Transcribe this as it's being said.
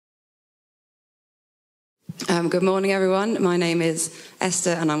Good morning, everyone. My name is Esther,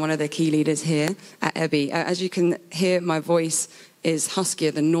 and I'm one of the key leaders here at Ebby. As you can hear, my voice is huskier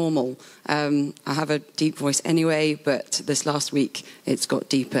than normal. I have a deep voice anyway, but this last week it's got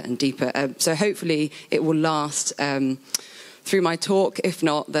deeper and deeper. So hopefully it will last through my talk. If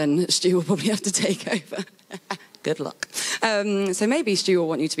not, then Stu will probably have to take over. Good luck. So maybe Stu will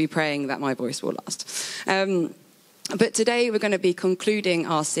want you to be praying that my voice will last. But today we're going to be concluding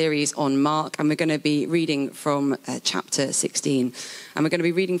our series on Mark, and we're going to be reading from chapter 16. And we're going to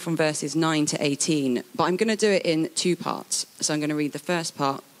be reading from verses 9 to 18. But I'm going to do it in two parts. So I'm going to read the first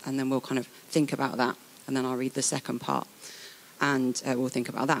part, and then we'll kind of think about that. And then I'll read the second part, and we'll think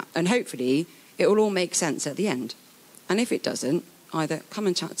about that. And hopefully it will all make sense at the end. And if it doesn't, either come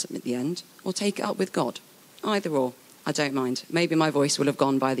and chat to me at the end, or take it up with God. Either or, I don't mind. Maybe my voice will have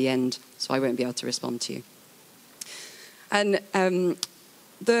gone by the end, so I won't be able to respond to you. And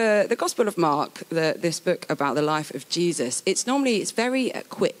the Gospel of Mark, this book about the life of Jesus, it's very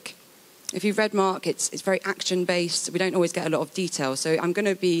quick. If you've read Mark, it's very action-based. We don't always get a lot of detail. So I'm going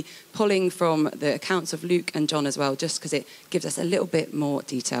to be pulling from the accounts of Luke and John as well, just because it gives us a little bit more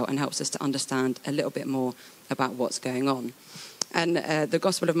detail and helps us to understand a little bit more about what's going on. And the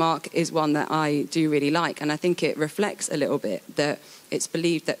Gospel of Mark is one that I do really like. And I think it reflects a little bit that it's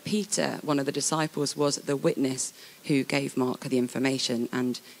believed that Peter, one of the disciples, was the witness who gave Mark the information.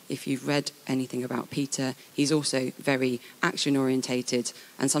 And if you've read anything about Peter, he's also very action-orientated.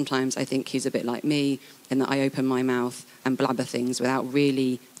 And sometimes I think he's a bit like me in that I open my mouth and blabber things without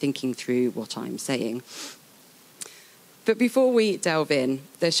really thinking through what I'm saying. But before we delve in,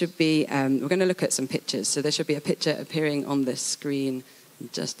 there should be, we're going to look at some pictures. So there should be a picture appearing on the screen in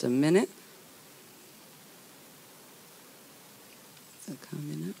just a minute. So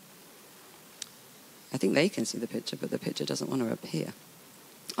coming up. I think they can see the picture, but the picture doesn't want to appear.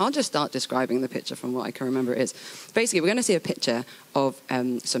 I'll just start describing the picture from what I can remember it is. Basically, we're going to see a picture of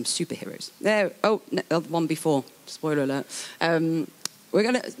some superheroes. One before, spoiler alert.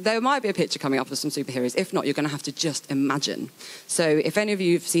 There might be a picture coming up of some superheroes. If not, you're going to have to just imagine. So if any of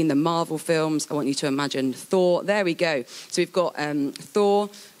you have seen the Marvel films, I want you to imagine Thor. There we go. So we've got Thor,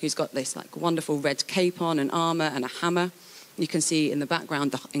 who's got this wonderful red cape on and armor and a hammer. You can see in the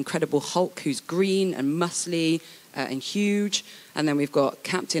background the Incredible Hulk, who's green and muscly and huge. And then we've got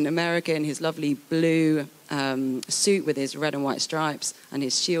Captain America in his lovely blue suit with his red and white stripes and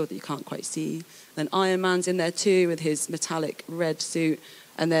his shield that you can't quite see. Then Iron Man's in there too with his metallic red suit.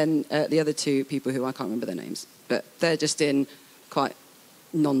 And then the other two people who I can't remember their names, but they're just in quite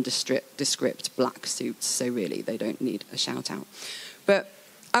nondescript black suits. So really, they don't need a shout out. But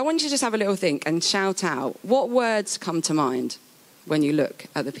I want you to just have a little think and shout out. What words come to mind when you look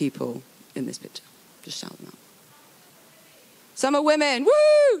at the people in this picture? Just shout them out. Some are women.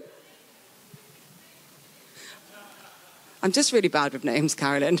 Woo! I'm just really bad with names,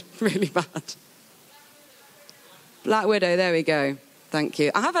 Carolyn. Really bad. Black Widow, there we go. Thank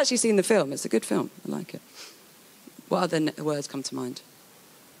you. I have actually seen the film. It's a good film. I like it. What other words come to mind?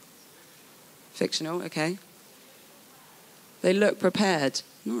 Fictional, okay. They look prepared.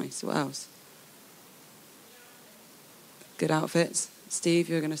 Nice. What else? Good outfits. Steve,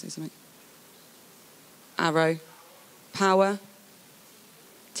 you were going to say something? Arrow. Power.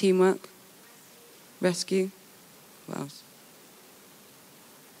 Teamwork. Rescue. What else?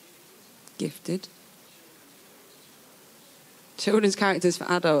 Gifted. Children's characters for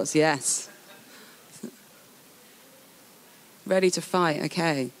adults, yes. Ready to fight,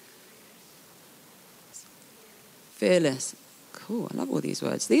 okay. Fearless. Cool, I love all these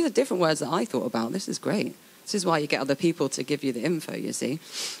words. These are different words that I thought about. This is great. This is why you get other people to give you the info, you see.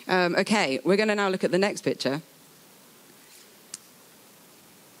 Okay, we're going to now look at the next picture.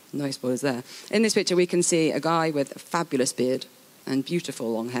 No spoilers there. In this picture, we can see a guy with a fabulous beard and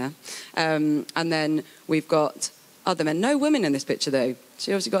beautiful long hair. And then we've got other men. No women in this picture, though.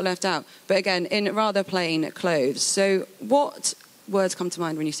 She obviously got left out. But again, in rather plain clothes. So what words come to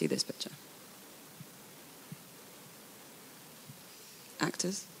mind when you see this picture?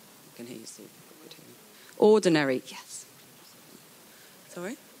 Actors? I can hear you, Steve. Ordinary, yes.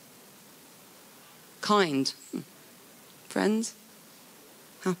 Sorry? Kind. Friends?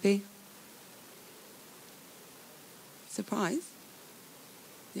 Happy? Surprise?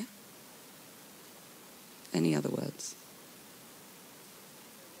 Yeah? Any other words?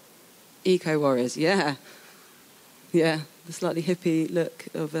 Eco-warriors, yeah. Yeah, the slightly hippie look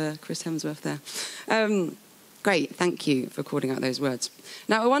of Chris Hemsworth there. Great, thank you for calling out those words.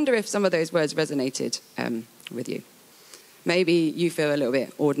 Now, I wonder if some of those words resonated with you. Maybe you feel a little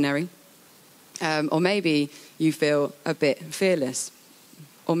bit ordinary. Or maybe you feel a bit fearless.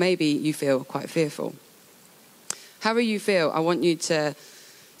 Or maybe you feel quite fearful. However you feel, I want you to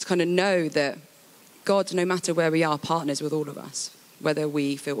kind of know that God, no matter where we are, partners with all of us, whether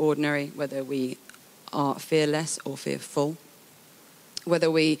we feel ordinary, whether we are fearless or fearful, whether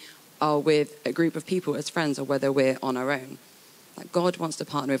we are with a group of people as friends or whether we're on our own. Like, God wants to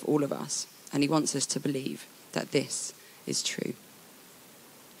partner with all of us, and he wants us to believe that this is true.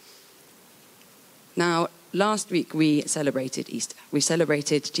 Now, last week we celebrated Easter. We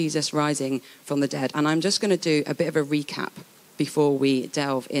celebrated Jesus rising from the dead, and I'm just going to do a bit of a recap before we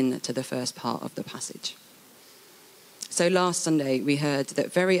delve into the first part of the passage. So last Sunday we heard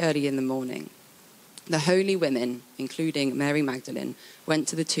that very early in the morning, the holy women, including Mary Magdalene, went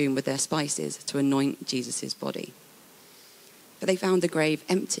to the tomb with their spices to anoint Jesus' body. But they found the grave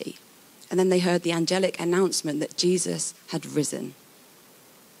empty, and then they heard the angelic announcement that Jesus had risen.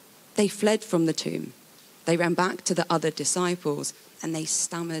 They fled from the tomb. They ran back to the other disciples, and they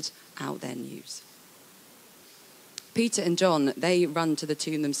stammered out their news. Peter and John, they run to the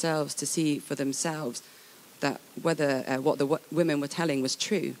tomb themselves to see for themselves that whether what the women were telling was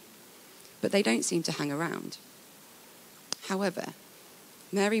true. But they don't seem to hang around. However,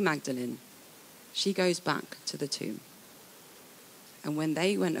 Mary Magdalene, she goes back to the tomb. And when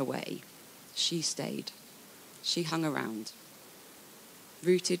they went away, she stayed. She hung around,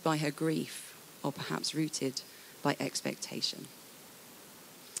 rooted by her grief, or perhaps rooted by expectation.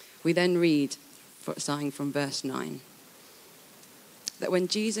 We then read, starting from verse 9, that when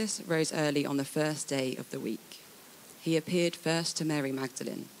Jesus rose early on the first day of the week, he appeared first to Mary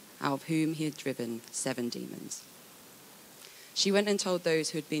Magdalene, out of whom he had driven 7 demons. She went and told those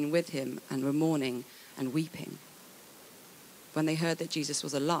who had been with him and were mourning and weeping. When they heard that Jesus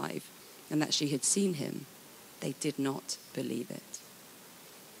was alive and that she had seen him, they did not believe it.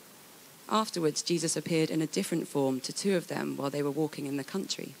 Afterwards, Jesus appeared in a different form to 2 of them while they were walking in the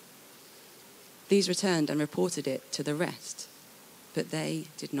country. These returned and reported it to the rest, but they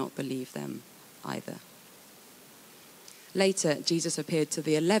did not believe them either. Later, Jesus appeared to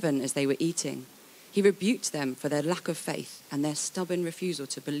the 11 as they were eating. He rebuked them for their lack of faith and their stubborn refusal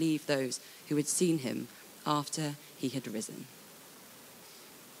to believe those who had seen him after he had risen.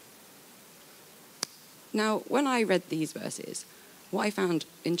 Now, when I read these verses, what I found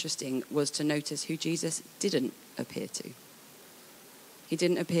interesting was to notice who Jesus didn't appear to. He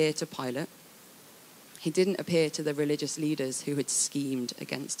didn't appear to Pilate. He didn't appear to the religious leaders who had schemed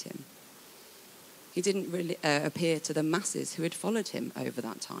against him. He didn't really appear to the masses who had followed him over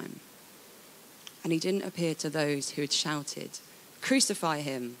that time. And he didn't appear to those who had shouted, "Crucify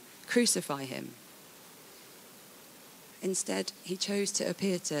him, crucify him." Instead, he chose to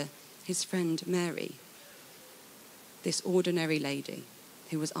appear to his friend Mary, this ordinary lady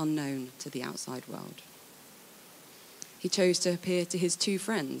who was unknown to the outside world. He chose to appear to his 2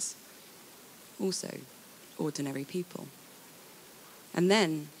 friends, also ordinary people. And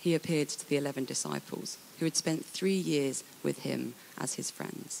then he appeared to the 11 disciples who had spent 3 years with him as his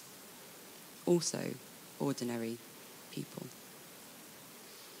friends, also ordinary people.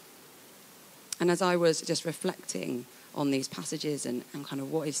 And as I was just reflecting on these passages and kind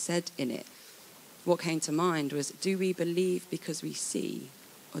of what is said in it, what came to mind was, do we believe because we see,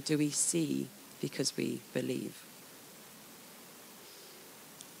 or do we see because we believe?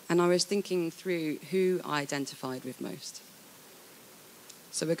 And I was thinking through who I identified with most.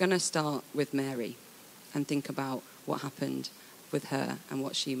 So we're going to start with Mary and think about what happened with her and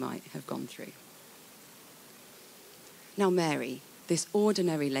what she might have gone through. Now Mary, this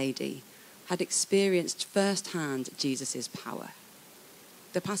ordinary lady, had experienced firsthand Jesus' power.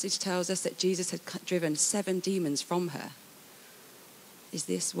 The passage tells us that Jesus had driven 7 demons from her. Is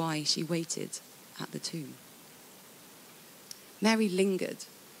this why she waited at the tomb? Mary lingered.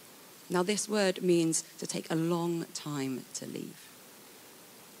 Now this word means to take a long time to leave.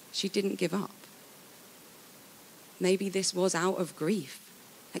 She didn't give up. Maybe this was out of grief.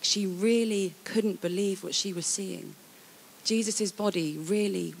 Like, she really couldn't believe what she was seeing. Jesus' body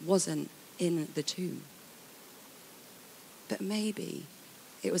really wasn't in the tomb. But maybe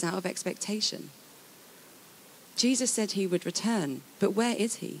it was out of expectation. Jesus said he would return, but where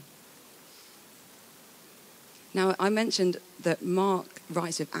is he? Now, I mentioned that Mark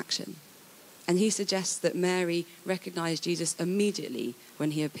writes with action, and he suggests that Mary recognized Jesus immediately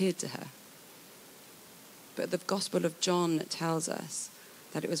when he appeared to her. But the Gospel of John tells us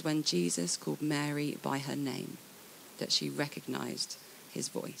that it was when Jesus called Mary by her name that she recognized his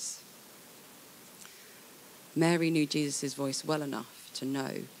voice. Mary knew Jesus' voice well enough to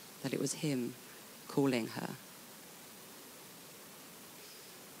know that it was him calling her.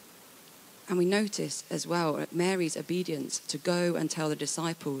 And we notice as well Mary's obedience to go and tell the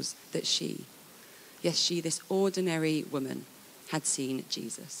disciples that she, Yes, she, this ordinary woman, had seen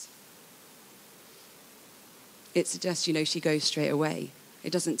Jesus. It suggests, she goes straight away.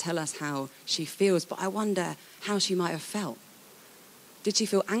 It doesn't tell us how she feels, but I wonder how she might have felt. Did she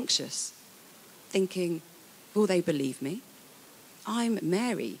feel anxious, thinking, will they believe me? I'm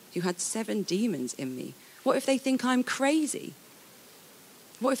Mary, who had 7 demons in me. What if they think I'm crazy?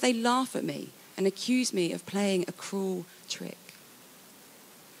 What if they laugh at me and accuse me of playing a cruel trick?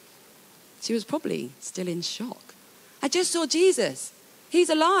 She was probably still in shock. I just saw Jesus. He's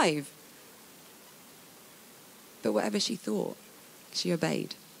alive. But whatever she thought, she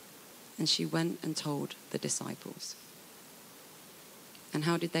obeyed. And she went and told the disciples. And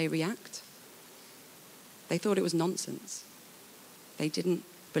how did they react? They thought it was nonsense. They didn't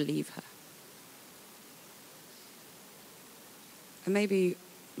believe her. And maybe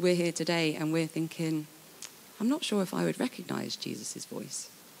we're here today and we're thinking, I'm not sure if I would recognize Jesus' voice.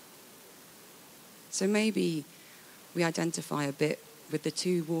 So maybe we identify a bit with the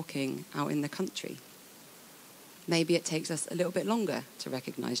 2 walking out in the country. Maybe it takes us a little bit longer to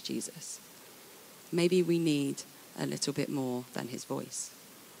recognize Jesus. Maybe we need a little bit more than his voice.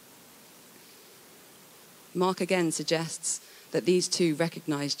 Mark again suggests that these 2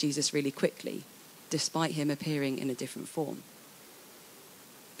 recognized Jesus really quickly, despite him appearing in a different form.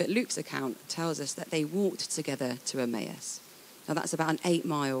 But Luke's account tells us that they walked together to Emmaus. Now that's about an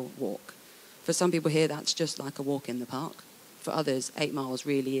 8-mile walk. For some people here, that's just like a walk in the park. For others, 8 miles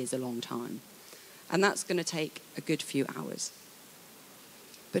really is a long time. And that's going to take a good few hours.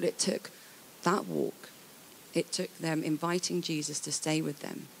 But it took that walk, it took them inviting Jesus to stay with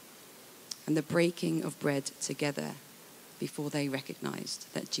them, and the breaking of bread together before they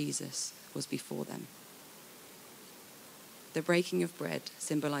recognized that Jesus was before them. The breaking of bread,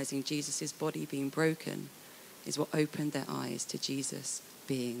 symbolizing Jesus' body being broken, is what opened their eyes to Jesus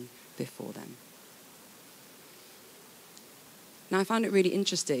being before them. Now, I found it really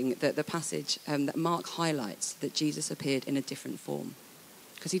interesting that the passage that Mark highlights that Jesus appeared in a different form,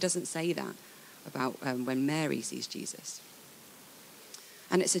 because he doesn't say that about when Mary sees Jesus.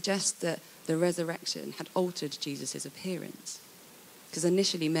 And it suggests that the resurrection had altered Jesus' appearance, because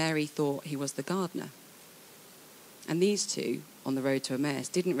initially Mary thought he was the gardener. And these 2 on the road to Emmaus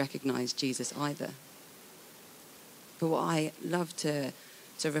didn't recognize Jesus either. But what I love to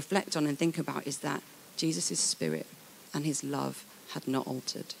reflect on and think about is that Jesus' spirit and his love had not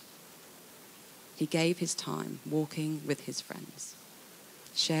altered. He gave his time walking with his friends,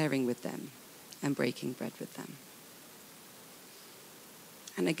 sharing with them and breaking bread with them.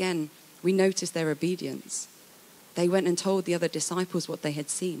 And again, we notice their obedience. They went and told the other disciples what they had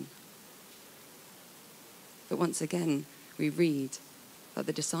seen. But once again, we read that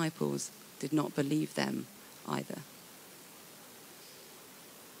the disciples did not believe them either.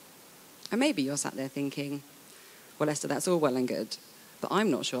 And maybe you're sat there thinking, well, Esther, that's all well and good, but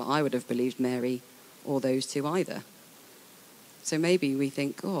I'm not sure I would have believed Mary or those 2 either. So maybe we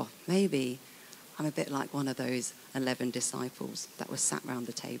think, maybe I'm a bit like one of those 11 disciples that were sat round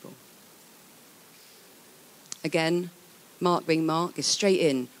the table. Again, Mark being Mark is straight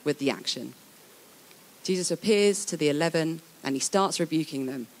in with the action. Jesus appears to the 11 and he starts rebuking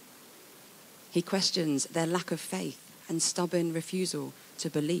them. He questions their lack of faith and stubborn refusal to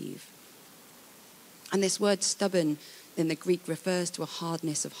believe. And this word stubborn in the Greek refers to a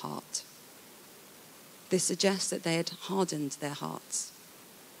hardness of heart. This suggests that they had hardened their hearts.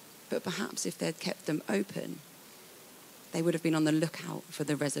 But perhaps if they'd kept them open, they would have been on the lookout for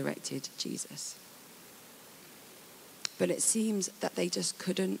the resurrected Jesus. But it seems that they just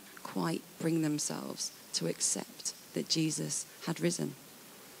couldn't quite bring themselves to accept that Jesus had risen.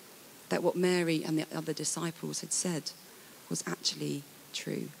 That what Mary and the other disciples had said was actually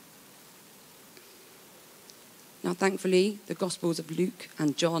true. Now, thankfully, the Gospels of Luke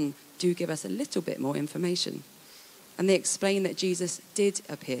and John do give us a little bit more information. And they explain that Jesus did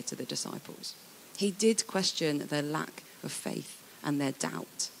appear to the disciples. He did question their lack of faith and their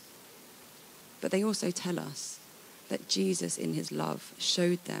doubt. But they also tell us that Jesus, in his love,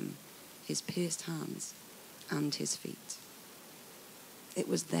 showed them his pierced hands and his feet. It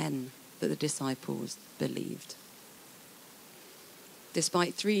was then that the disciples believed.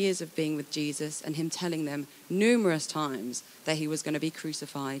 Despite 3 years of being with Jesus and him telling them numerous times that he was going to be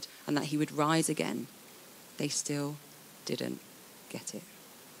crucified and that he would rise again, they still didn't get it.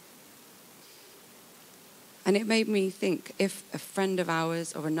 And it made me think, if a friend of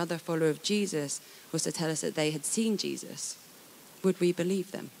ours or another follower of Jesus was to tell us that they had seen Jesus, would we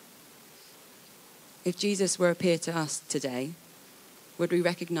believe them? If Jesus were to appear to us today, would we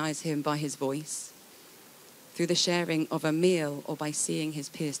recognize him by his voice, through the sharing of a meal, or by seeing his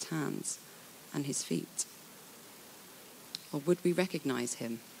pierced hands? and his feet? Or would we recognize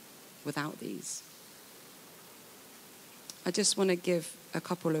him without these? I just want to give a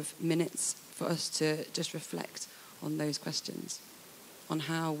couple of minutes for us to just reflect on those questions, on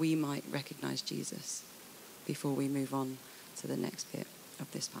how we might recognize Jesus before we move on to the next bit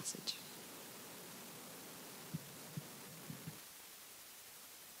of this passage.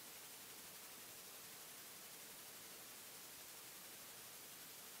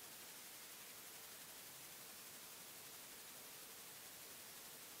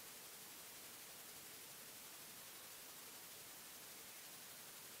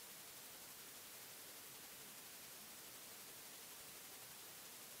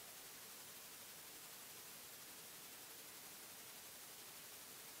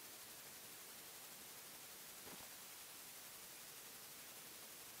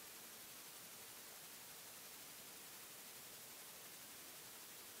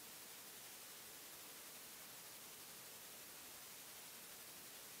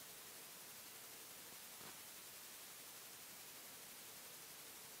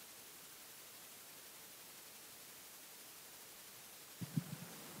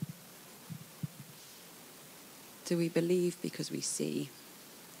 Do we believe because we see,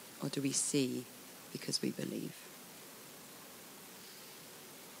 or do we see because we believe?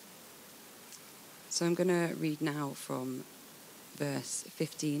 So I'm going to read now from verse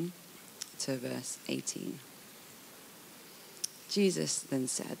 15 to verse 18. Jesus then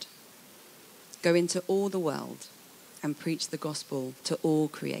said, "Go into all the world and preach the gospel to all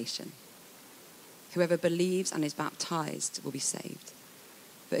creation. Whoever believes and is baptized will be saved,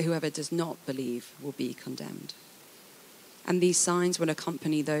 but whoever does not believe will be condemned. And these signs will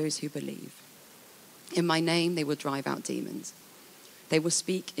accompany those who believe. In my name they will drive out demons. They will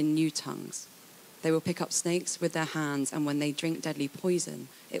speak in new tongues. They will pick up snakes with their hands, and when they drink deadly poison,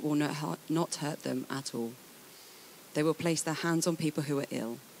 it will not hurt them at all. They will place their hands on people who are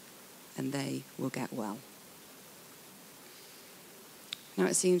ill, and they will get well." Now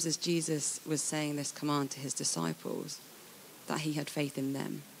it seems as Jesus was saying this command to his disciples, that he had faith in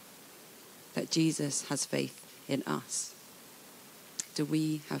them, that Jesus has faith in us. Do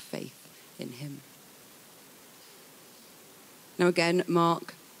we have faith in him? Now again,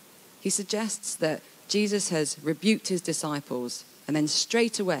 Mark, he suggests that Jesus has rebuked his disciples, and then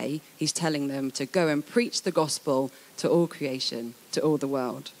straight away he's telling them to go and preach the gospel to all creation, to all the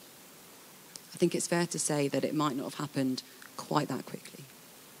world. I think it's fair to say that it might not have happened quite that quickly.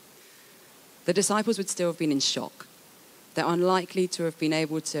 The disciples would still have been in shock. They're unlikely to have been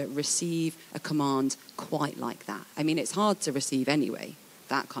able to receive a command quite like that. I mean, it's hard to receive anyway,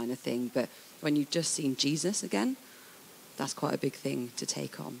 that kind of thing. But when you've just seen Jesus again, that's quite a big thing to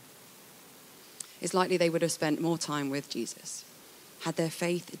take on. It's likely they would have spent more time with Jesus, had their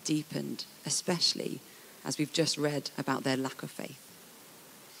faith deepened, especially as we've just read about their lack of faith.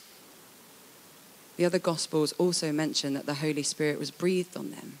 The other Gospels also mention that the Holy Spirit was breathed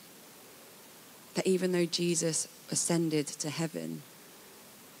on them, that even though Jesus ascended to heaven,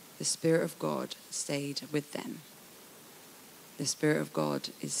 the Spirit of God stayed with them. The Spirit of God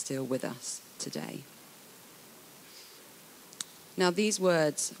is still with us today. Now, these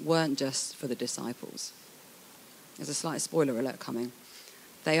words weren't just for the disciples. There's a slight spoiler alert coming.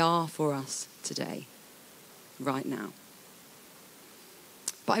 They are for us today, right now.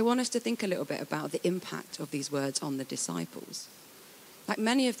 But I want us to think a little bit about the impact of these words on the disciples. Like,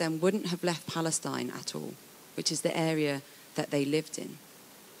 many of them wouldn't have left Palestine at all, which is the area that they lived in.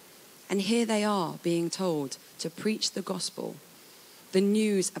 And here they are being told to preach the gospel, the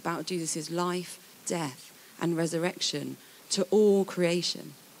news about Jesus' life, death, and resurrection to all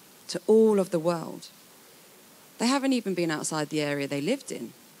creation, to all of the world. They haven't even been outside the area they lived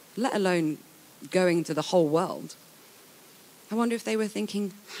in, let alone going to the whole world. I wonder if they were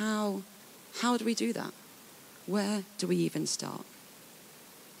thinking, how do we do that? Where do we even start?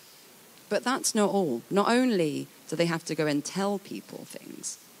 But that's not all. Not only do they have to go and tell people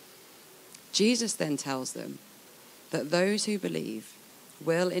things, Jesus then tells them that those who believe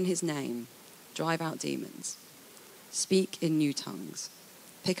will, in his name, drive out demons, speak in new tongues,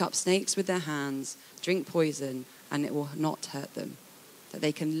 pick up snakes with their hands, drink poison, and it will not hurt them, that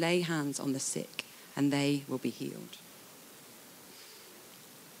they can lay hands on the sick and they will be healed.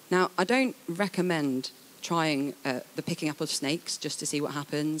 Now, I don't recommend trying the picking up of snakes just to see what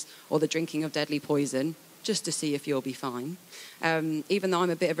happens, or the drinking of deadly poison just to see if you'll be fine. Even though I'm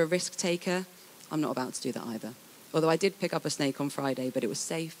a bit of a risk taker, I'm not about to do that either. Although I did pick up a snake on Friday, but it was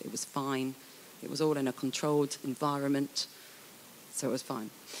safe, it was fine. It was all in a controlled environment, so it was fine.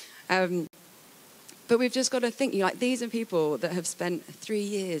 But we've just got to think, like, these are people that have spent 3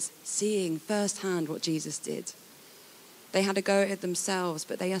 years seeing firsthand what Jesus did. They had a go at it themselves,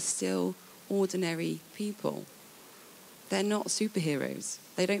 but they are still ordinary people. They're not superheroes.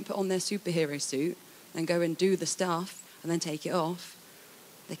 They don't put on their superhero suit and go and do the stuff and then take it off.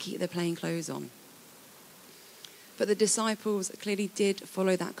 They keep their plain clothes on. But the disciples clearly did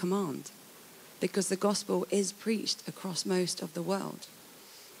follow that command, because the gospel is preached across most of the world.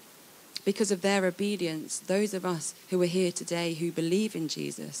 Because of their obedience, those of us who are here today who believe in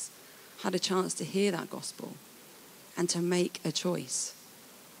Jesus had a chance to hear that gospel and to make a choice.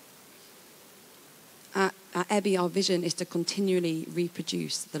 At Ebby, our vision is to continually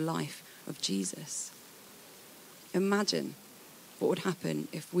reproduce the life of Jesus. Imagine what would happen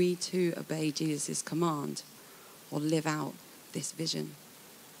if we too obey Jesus' command or live out this vision.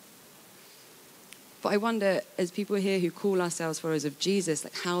 But I wonder, as people here who call ourselves followers of Jesus,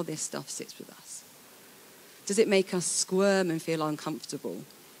 like how this stuff sits with us. Does it make us squirm and feel uncomfortable?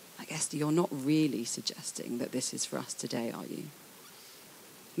 I guess you're not really suggesting that this is for us today, are you?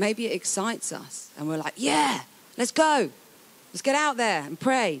 Maybe it excites us and we're like, yeah, let's go. Let's get out there and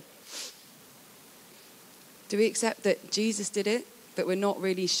pray. Do we accept that Jesus did it, but we're not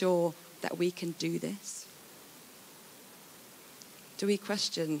really sure that we can do this? Do we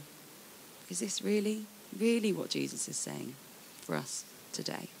question, is this really what Jesus is saying for us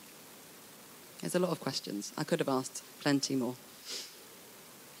today? There's a lot of questions. I could have asked plenty more.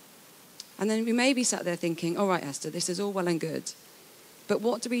 And then we may be sat there thinking, all right, Esther, this is all well and good. But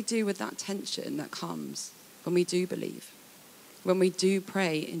what do we do with that tension that comes when we do believe? When we do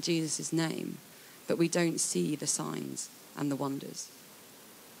pray in Jesus' name, but we don't see the signs and the wonders?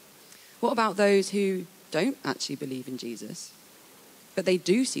 What about those who don't actually believe in Jesus, but they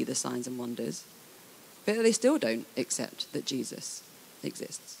do see the signs and wonders, but they still don't accept that Jesus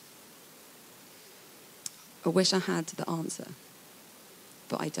exists? I wish I had the answer,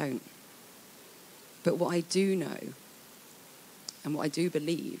 but I don't. But what I do know, and what I do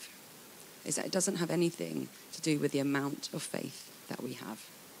believe, is that it doesn't have anything to do with the amount of faith that we have.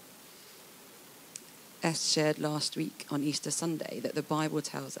 Es shared last week on Easter Sunday that the Bible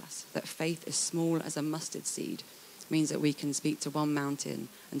tells us that faith as small as a mustard seed means that we can speak to one mountain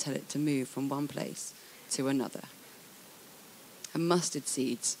and tell it to move from one place to another. And mustard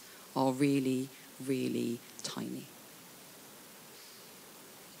seeds are really, really tiny.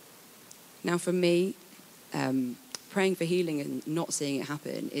 Now for me, praying for healing and not seeing it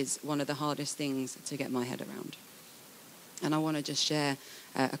happen is one of the hardest things to get my head around. And I want to just share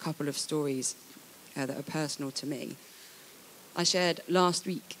a couple of stories that are personal to me. I shared last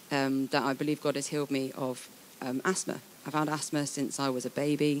week that I believe God has healed me of asthma. I've had asthma since I was a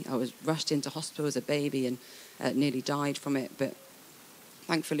baby. I was rushed into hospital as a baby and nearly died from it. But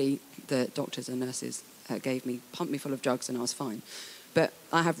thankfully, the doctors and nurses pumped me full of drugs and I was fine. But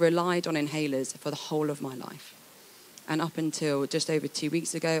I have relied on inhalers for the whole of my life. And up until just over 2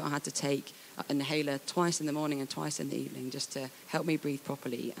 weeks ago, I had to take an inhaler twice in the morning and twice in the evening just to help me breathe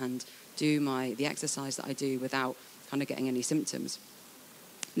properly and do the exercise that I do without kind of getting any symptoms.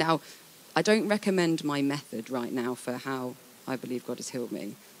 Now, I don't recommend my method right now for how I believe God has healed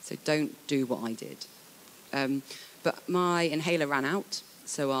me. So don't do what I did. But my inhaler ran out,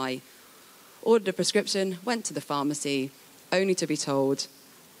 so I ordered a prescription, went to the pharmacy, only to be told,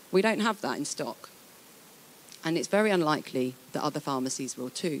 we don't have that in stock. And it's very unlikely that other pharmacies will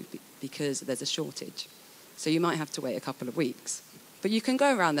too, because there's a shortage. So you might have to wait a couple of weeks. But you can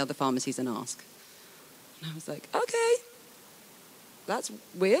go around the other pharmacies and ask. And I was like, okay, that's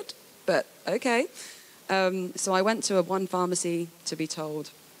weird, but okay. So I went to one pharmacy to be told,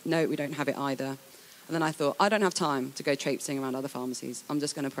 no, we don't have it either. And then I thought, I don't have time to go traipsing around other pharmacies. I'm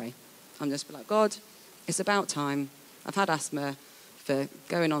just going to pray. I'm just be like, God, it's about time. I've had asthma for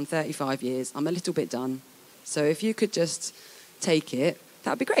going on 35 years. I'm a little bit done. So if you could just take it,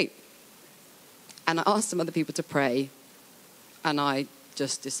 that'd be great. And I asked some other people to pray, and I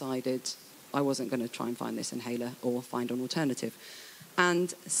just decided I wasn't going to try and find this inhaler or find an alternative.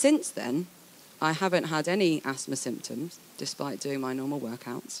 And since then, I haven't had any asthma symptoms, despite doing my normal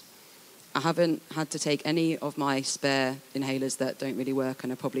workouts. I haven't had to take any of my spare inhalers that don't really work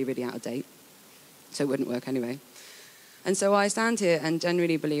and are probably really out of date, so it wouldn't work anyway. And so I stand here and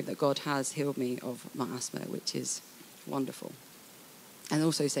genuinely believe that God has healed me of my asthma, which is wonderful, and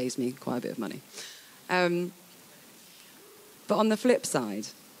also saves me quite a bit of money. But on the flip side,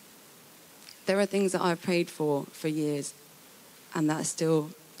 there are things that I've prayed for years and that still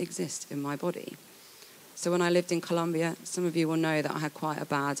exist in my body. So when I lived in Colombia, some of you will know that I had quite a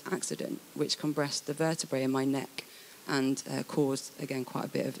bad accident, which compressed the vertebrae in my neck and caused, again, quite a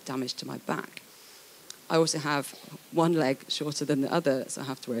bit of damage to my back. I also have one leg shorter than the other, so I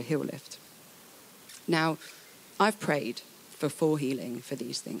have to wear a heel lift. Now, I've prayed for full healing for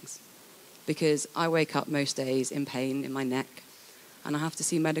these things because I wake up most days in pain in my neck, and I have to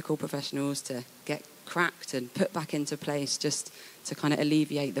see medical professionals to get cracked and put back into place just to kind of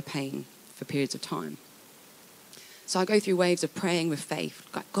alleviate the pain for periods of time. So I go through waves of praying with faith,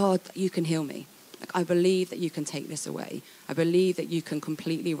 like, God, you can heal me. Like, I believe that you can take this away. I believe that you can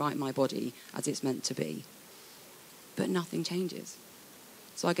completely right my body as it's meant to be. But nothing changes.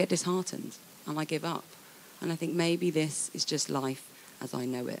 So I get disheartened and I give up. And I think maybe this is just life as I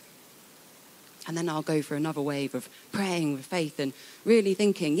know it. And then I'll go for another wave of praying with faith and really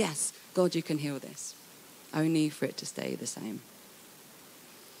thinking, yes, God, you can heal this. Only for it to stay the same.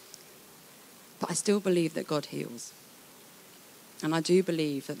 But I still believe that God heals. And I do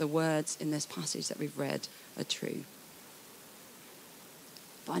believe that the words in this passage that we've read are true.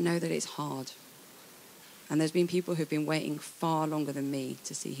 But I know that it's hard. And there's been people who've been waiting far longer than me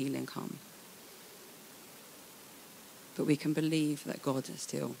to see healing come. But we can believe that God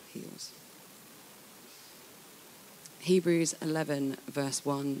still heals. Hebrews 11 verse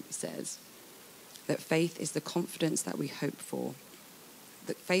 1 says that faith is the confidence that we hope for.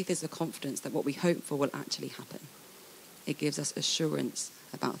 That faith is the confidence that what we hope for will actually happen. It gives us assurance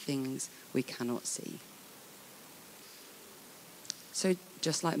about things we cannot see. So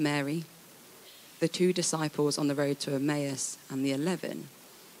just like Mary, the 2 disciples on the road to Emmaus, and the 11,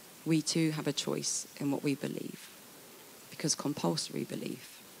 we too have a choice in what we believe, because compulsory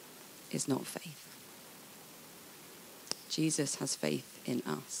belief is not faith. Jesus has faith in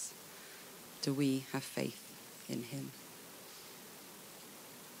us. Do we have faith in him?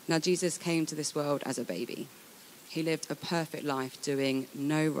 Now, Jesus came to this world as a baby. He lived a perfect life doing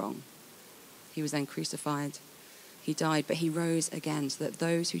no wrong. He was then crucified. He died, but he rose again so that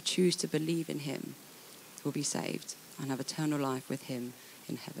those who choose to believe in him will be saved and have eternal life with him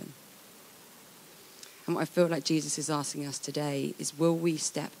in heaven. And what I feel like Jesus is asking us today is, will we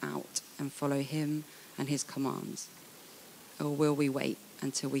step out and follow him and his commands? Or will we wait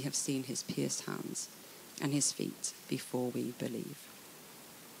until we have seen his pierced hands and his feet before we believe?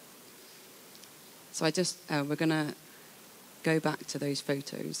 So we're going to go back to those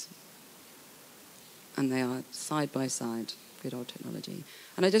photos. And they are side by side, good old technology.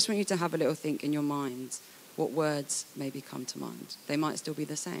 And I just want you to have a little think in your mind what words maybe come to mind. They might still be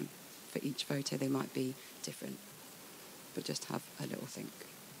the same. For each photo, they might be different. But just have a little think.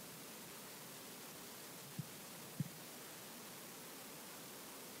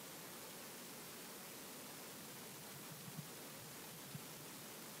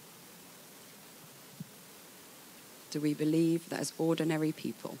 Do we believe that as ordinary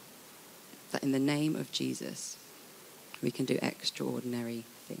people, that in the name of Jesus, we can do extraordinary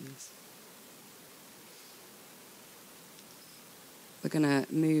things? We're going to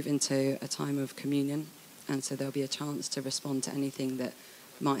move into a time of communion, and so there'll be a chance to respond to anything that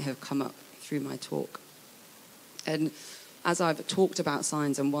might have come up through my talk. And as I've talked about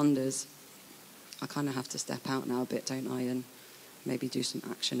signs and wonders, I kind of have to step out now a bit, don't I, and maybe do some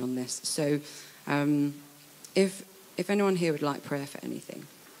action on this. So if anyone here would like prayer for anything,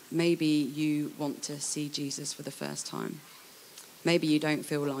 maybe you want to see Jesus for the first time. Maybe you don't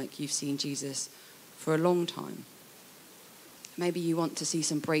feel like you've seen Jesus for a long time. Maybe you want to see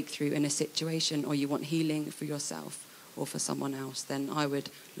some breakthrough in a situation, or you want healing for yourself or for someone else, then I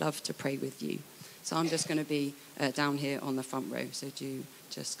would love to pray with you. So I'm just going to be down here on the front row, so do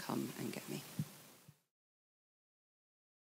just come and get me.